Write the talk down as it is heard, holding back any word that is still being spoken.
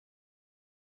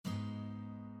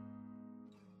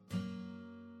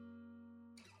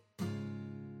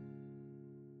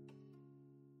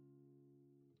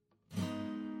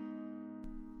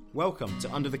Welcome to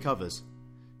Under the Covers,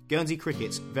 Guernsey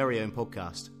Cricket's very own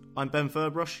podcast. I'm Ben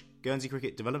Furbrush, Guernsey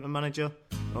Cricket Development Manager,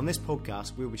 and on this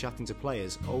podcast we'll be chatting to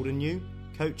players old and new,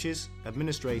 coaches,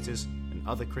 administrators and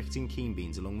other cricketing keen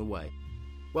beans along the way.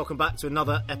 Welcome back to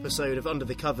another episode of Under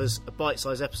the Covers, a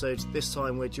bite-sized episode. This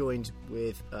time we're joined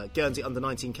with Guernsey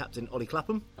Under-19 captain Ollie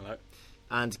Clapham. Hello.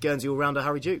 And Guernsey all-rounder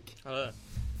Harry Duke. Hello.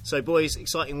 So boys,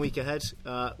 exciting week ahead.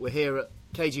 We're here at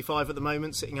KG5 at the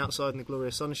moment, sitting outside in the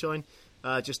glorious sunshine.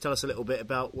 Just tell us a little bit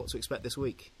about what to expect this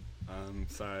week.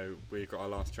 So we've got our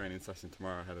last training session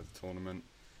tomorrow ahead of the tournament,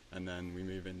 and then we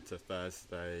move into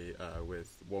Thursday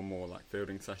with one more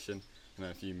fielding session and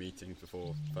then a few meetings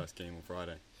before first game on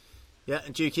Friday. Yeah,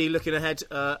 and Dukey, looking ahead,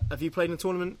 have you played in a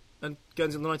tournament and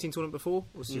Guernsey on the 19 tournament before,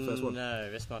 or was this your first one?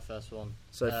 No, this is my first one.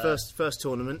 So first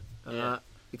tournament. Yeah.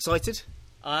 Excited?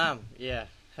 I am, yeah,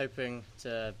 hoping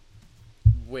to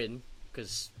win,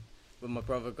 because when my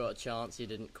brother got a chance, he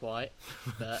didn't quite.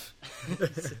 But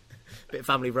Bit of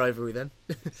family rivalry then.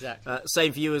 Exactly.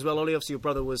 Same for you as well, Ollie. Obviously, your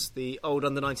brother was the old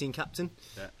under-19 captain.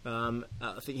 Yeah.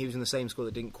 I think he was in the same squad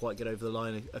that didn't quite get over the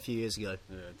line a few years ago.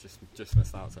 Yeah, just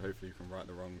missed out. So hopefully you can right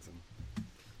the wrongs.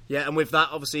 Yeah, and with that,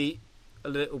 obviously, a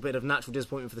little bit of natural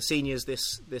disappointment for the seniors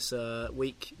this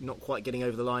week, not quite getting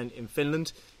over the line in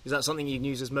Finland. Is that something you'd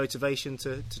use as motivation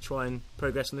to try and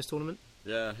progress in this tournament?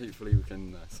 Yeah, hopefully we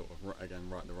can sort of right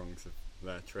the wrongs of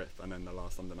their trip and then the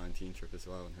last under-19 trip as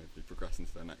well, and hopefully progress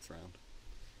into the next round.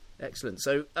 Excellent.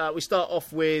 So we start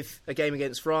off with a game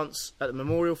against France at the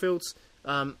Memorial Fields.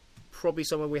 Probably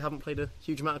somewhere we haven't played a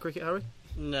huge amount of cricket, Harry?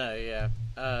 no, yeah.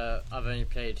 I've only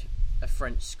played a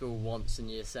French school once in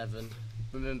year 7.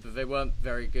 Remember, they weren't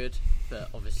very good, but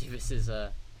obviously this is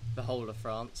the whole of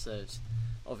France, so it's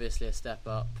obviously a step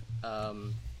up.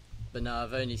 But no,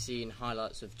 I've only seen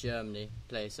highlights of Germany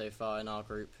play so far in our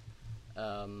group.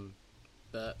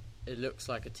 But it looks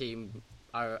like a team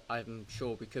I'm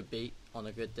sure we could beat on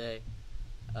a good day.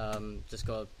 Just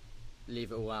got to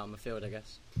leave it all out on the field, I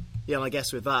guess. Yeah, and I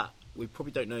guess with that, we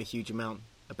probably don't know a huge amount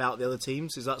about the other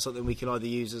teams. Is that something we can either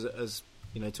use as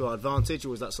to our advantage,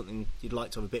 or is that something you'd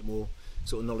like to have a bit more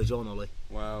sort of knowledge on, Ollie?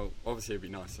 Well, obviously it'd be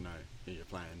nice to know who you're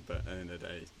playing, but at the end of the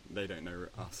day, they don't know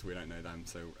us, we don't know them,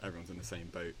 so everyone's in the same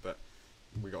boat. But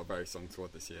we got a very strong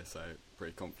squad this year, so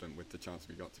pretty confident with the chance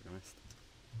we got, to be honest.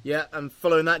 Yeah, and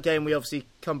following that game, we obviously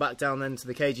come back down then to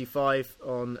the KG5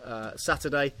 on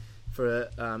Saturday for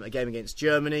a game against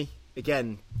Germany.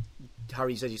 Again,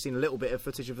 Harry, you said you've seen a little bit of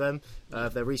footage of them,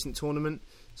 of their recent tournament,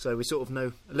 so we sort of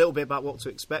know a little bit about what to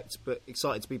expect, but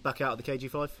excited to be back out at the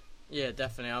KG5. Yeah,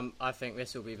 definitely. I think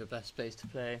this will be the best place to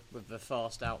play with the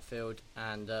fast outfield,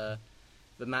 and the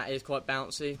mat is quite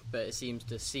bouncy, but it seems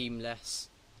to seam less.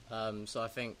 So I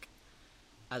think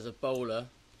as a bowler,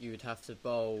 you would have to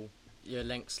bowl your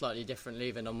length slightly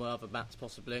differently than on the other bats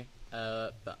possibly.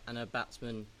 And a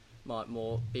batsman might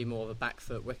be more of a back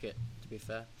foot wicket, to be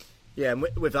fair. Yeah, and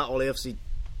with that, Ollie, obviously,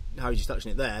 Harry just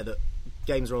touching it there, that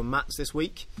games are on mats this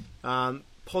week.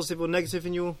 Positive or negative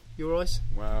in your eyes?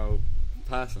 Well,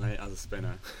 personally, as a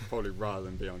spinner, probably rather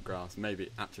than be on grass, maybe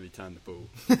actually turn the ball.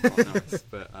 Quite nice.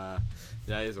 But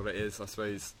yeah, it is what it is. I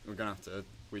suppose we're going to have to.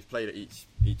 We've played at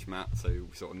each mat, so we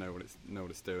sort of know what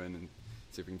it's doing, and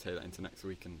see if we can take that into next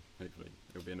week, and hopefully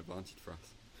it'll be an advantage for us.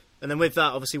 And then with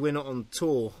that, obviously, we're not on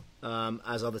tour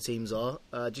as other teams are.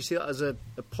 Do you see that as a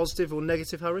positive or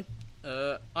negative, Harry?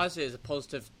 I see it as a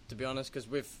positive, to be honest, because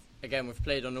we've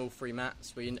played on all 3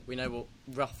 mats. We know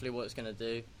roughly what it's going to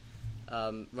do,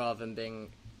 rather than being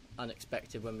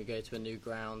unexpected when we go to a new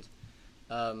ground.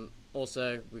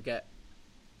 Also, we get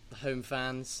the home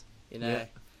fans, Yeah.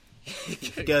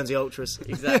 Guernsey Ultras.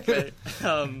 Exactly.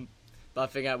 But I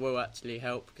think that will actually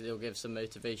help, because it'll give some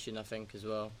motivation, I think, as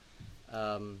well.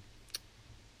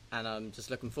 And I'm just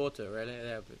looking forward to it, really.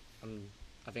 Yeah,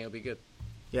 I think it'll be good.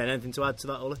 Yeah, and anything to add to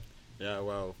that, Ollie? Yeah,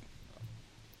 well,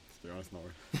 to be honest, not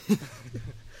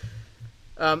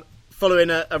really. Following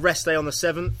a rest day on the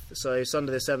 7th, so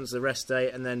Sunday the 7th is the rest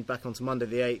day, and then back onto Monday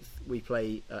the 8th, we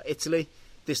play Italy,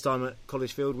 this time at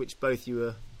College Field, which both you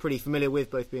are pretty familiar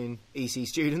with, both being EC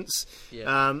students.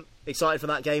 Yeah. Excited for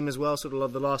that game as well, sort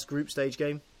of the last group stage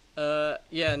game?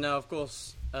 Yeah, no, of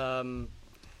course. I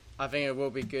think it will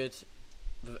be good.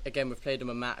 Again, we've played on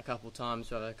a mat a couple of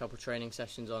times, we've had a couple of training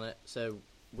sessions on it, so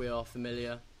we are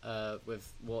familiar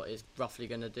with what it's roughly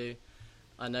going to do.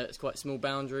 I know it's quite small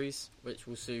boundaries, which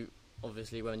will suit,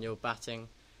 obviously, when you're batting.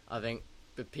 I think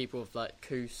with people like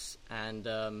Koos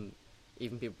and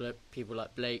even people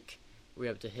like Blake,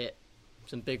 we're able to hit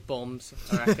some big bombs,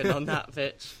 I reckon, on that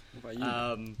pitch. What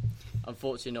about you?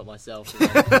 Unfortunately, not myself.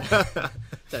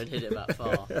 Don't hit it that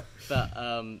far. But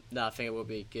no, I think it will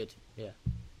be good. Yeah.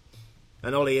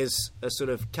 And Ollie is a sort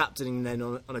of captaining then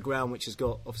on a ground which has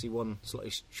got obviously one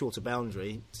slightly shorter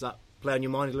boundary. Does that play on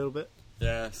your mind a little bit?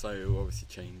 Yeah, so we'll obviously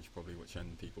change probably which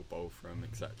end people bowl from,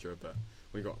 etc. But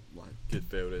we've got good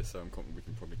fielders, so I'm confident we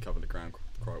can probably cover the ground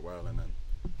quite well, and then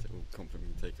we'll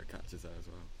confidently take our catches there as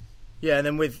well. Yeah, and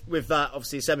then with that,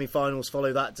 obviously semi-finals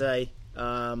follow that day,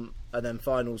 and then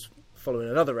finals following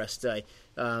another rest day,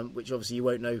 which obviously you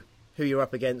won't know who you're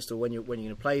up against or when you're going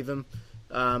to play them.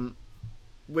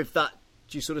 With that,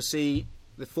 do you sort of see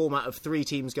the format of 3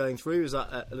 teams going through? Is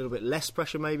that a little bit less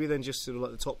pressure maybe than just sort of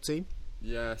like the top team?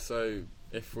 Yeah, so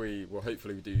hopefully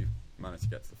we do manage to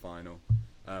get to the final,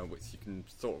 which you can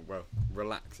sort of,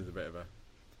 relax is a bit of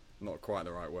not quite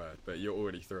the right word, but you're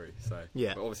already through. So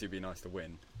yeah, but obviously it'd be nice to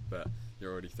win, but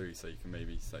you're already through, so you can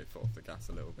maybe foot off the gas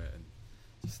a little bit and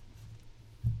just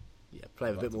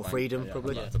play with a bit more freedom,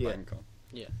 probably. Bank on.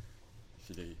 Yeah. If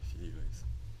you do lose.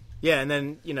 Yeah, and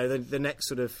then the next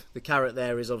sort of the carrot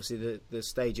there is obviously the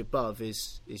stage above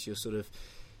is your sort of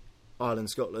Ireland,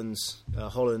 Scotland,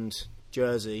 Holland,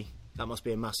 Jersey. That must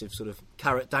be a massive sort of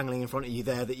carrot dangling in front of you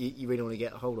there that you really want to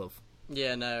get a hold of.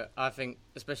 Yeah, no, I think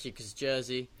especially because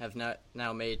Jersey have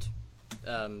now made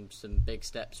some big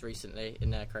steps recently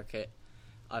in their cricket.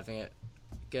 I think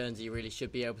Guernsey really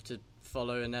should be able to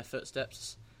follow in their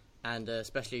footsteps, and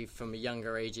especially from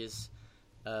younger ages,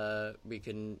 I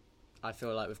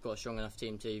feel like we've got a strong enough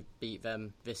team to beat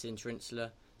them this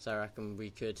inter-insular, so I reckon we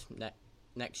could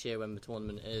next year when the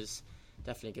tournament is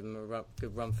definitely give them a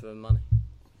good run for their money.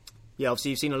 Yeah,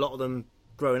 obviously you've seen a lot of them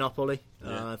growing up, Ollie,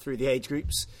 through the age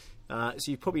groups, so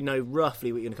you probably know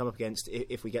roughly what you're going to come up against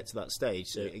if we get to that stage.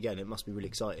 So again, it must be really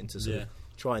exciting to sort of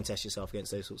try and test yourself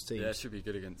against those sorts of teams. Yeah, it should be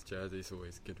good against Jersey. It's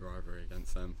always good rivalry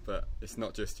against them, but it's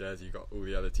not just Jersey. You've got all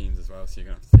the other teams as well, so you're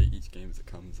going to have to take each game as it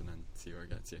comes and then see where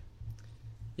it gets you.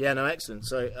 Yeah, no, excellent.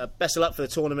 So best of luck for the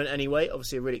tournament anyway.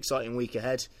 Obviously a really exciting week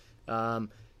ahead.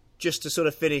 Just to sort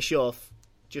of finish off,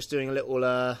 just doing a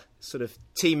little sort of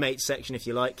teammates section, if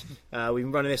you like. We've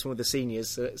been running this one with the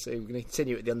seniors, so we're going to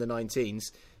continue at the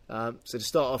under-19s. So to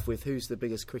start off with, who's the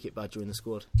biggest cricket badger in the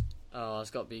squad? Oh, it's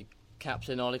got to be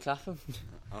Captain Ollie Clapham.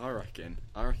 I reckon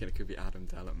it could be Adam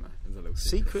Delamere. There's a little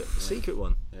secret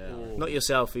one. Yeah. Ooh. Not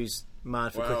yourself, who's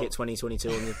mad for Cricket 2022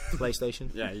 on the PlayStation.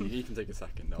 Yeah, you can take a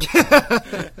second.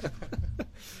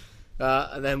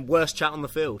 And then worst chat on the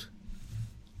field.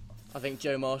 I think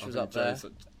Joe Marshall's up there.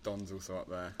 Don's also up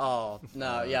there. Oh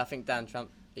no, I think Dan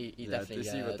Trump. He definitely.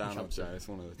 It's either Dan or Joe. It's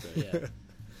one of the two.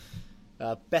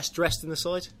 Yeah. Best dressed in the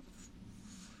side.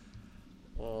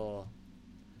 Oh,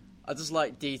 I just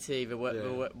like DT. The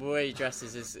way he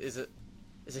dresses is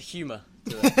a humour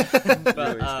to it.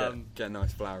 But get a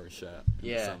nice flowery shirt in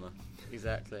the summer.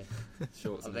 Exactly.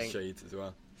 Shorts and shades as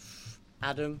well.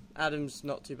 Adam's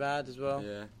not too bad as well.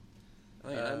 Yeah.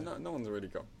 I think no one's really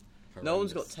got. No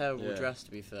one's got terrible dress,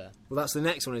 to be fair. Well, that's the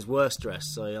next one is worst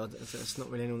dressed, so it's not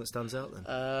really anyone that stands out then.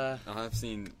 I've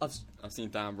seen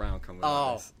Dan Brown come with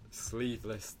this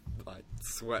sleeveless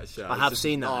sweatshirt. I have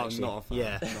seen that. Actually. Not a fan.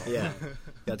 Yeah.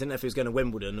 I didn't know if he was going to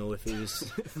Wimbledon or if he was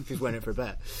wearing it for a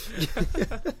bet.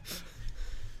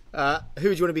 Who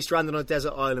would you want to be stranded on a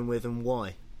desert island with, and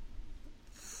why?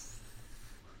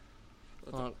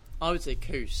 I would say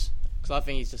Koos, because I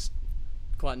think he's just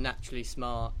quite naturally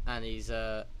smart, and he's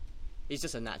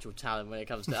just a natural talent when it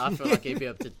comes to it. I feel like he'd be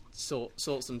able to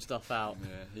sort some stuff out.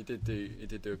 Yeah, he did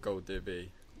do a goal DB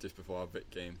just before our Vic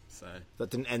game, so that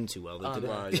didn't end too well, though, did it?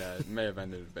 Well, yeah, it may have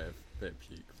ended a bit of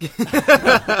puke.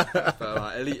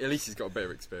 But at least he's got a bit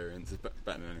of experience. It's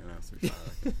better than anyone else, to be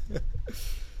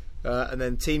fair. And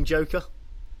then Team Joker.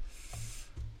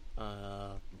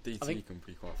 DT can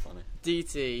be quite funny.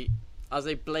 DT, I'd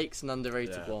say Blake's an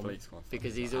underrated one, Blake's quite funny,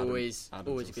 because he's always a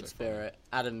good spirit.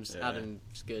 Adam's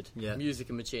good. Yeah. Music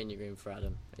and machinery room for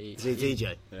Adam. Is he a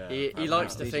DJ? Yeah, he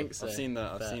likes to think so. I've seen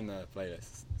the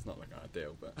playlist. It's not like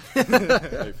ideal, but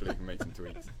hopefully he can make some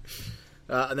tweaks.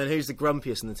 And then who's the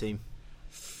grumpiest in the team?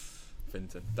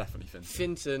 Finton, definitely Finton.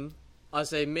 Finton, I'd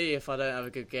say me if I don't have a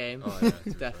good game. Oh,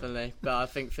 yeah, definitely. But I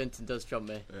think Finton does trump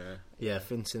me. Yeah,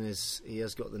 Finton he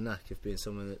has got the knack of being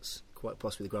someone that's quite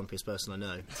possibly the grumpiest person I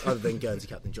know, other than Guernsey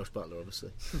captain Josh Butler, obviously.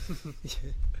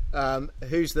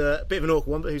 Who's the bit of an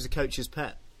awkward one, but who's the coach's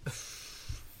pet?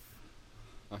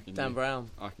 Dan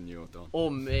Brown. I can you or Don. Or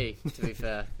me, to be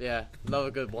fair. Yeah, love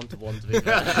a good one-to-one, to be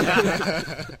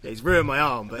fair. He's ruined my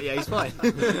arm, but yeah, he's fine.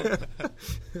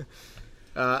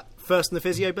 First in the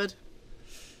physio bed?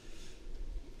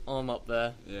 I'm up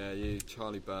there. Yeah, you.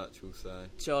 Charlie Birch will say.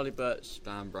 Charlie Birch.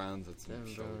 Dan Brown's had some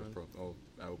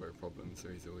elbow problems, so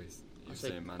he's always.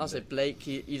 I'll say Blake.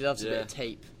 He loves a bit of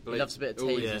tape. He loves a bit of tape.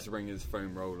 Always used to bring his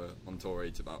foam roller on tour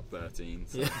age about 13.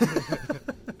 So.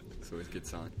 It's always a good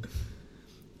sign.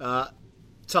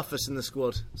 Toughest in the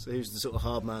squad. So who's the sort of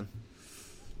hard man?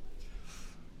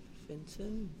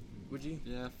 Finton, would you?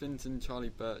 Yeah, Finton, Charlie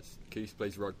Birch, Coos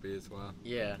plays rugby as well.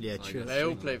 Yeah. Yeah, I true. guess. They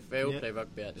all play Yeah.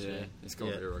 rugby actually. Yeah, he's got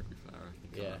to Yeah. be a rugby player, I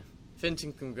think. Yeah.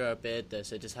 Finton can grow a beard though,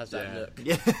 so it just has that Yeah. look.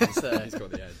 Yeah. So, He's got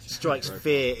the edge. Strikes Very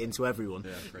fear into everyone.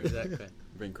 Yeah, crazy. exactly.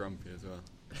 Being grumpy as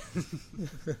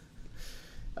well.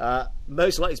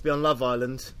 Most likely to be on Love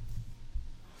Island.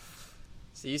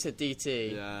 So you said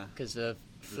DT Yeah. because of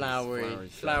flowery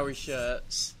flowery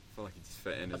shirts. shirts. I feel like he just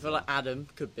fit in. I as feel well. like Adam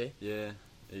could be. Yeah.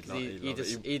 He'd He- love, he he'd love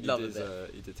just- it. he'd love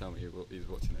it. He did tell me he was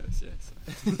watching it this year, so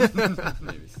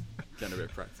maybe he's getting a bit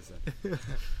of practice in.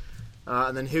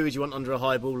 And then who would you want under a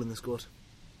high ball in the squad?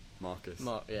 Marcus.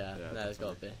 Yeah, no, there's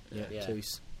got to be. Yeah.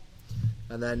 Toos.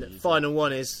 And then Easy. final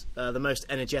one is the most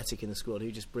energetic in the squad.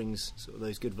 Who just brings sort of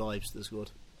those good vibes to the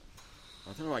squad?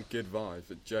 I don't know about good vibes,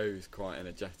 but Joe's quite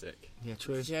energetic. Yeah,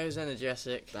 true. Joe's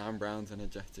energetic. Dan Brown's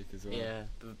energetic as well. Yeah,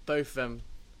 but both of them,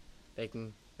 they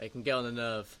can get on the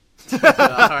nerve.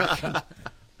 I reckon.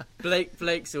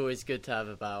 Blake's always good to have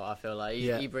about. I feel like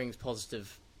he brings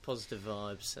positive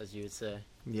vibes, as you would say.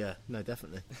 Yeah, no,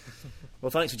 definitely.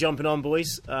 Well, thanks for jumping on,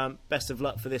 boys. Best of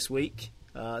luck for this week.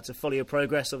 To follow your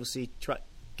progress, obviously track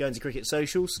Guernsey Cricket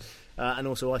socials and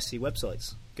also ICT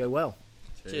websites. Go well.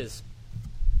 Cheers.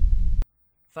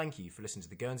 Thank you for listening to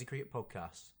the Guernsey Cricket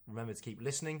Podcast. Remember to keep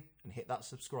listening and hit that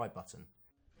subscribe button.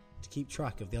 To keep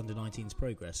track of the under-19s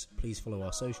progress, please follow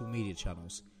our social media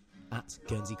channels at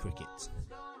Guernsey Cricket.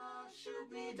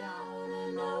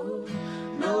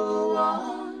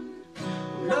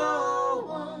 No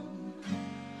one,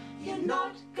 you're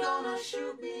not gonna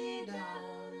shoot me down.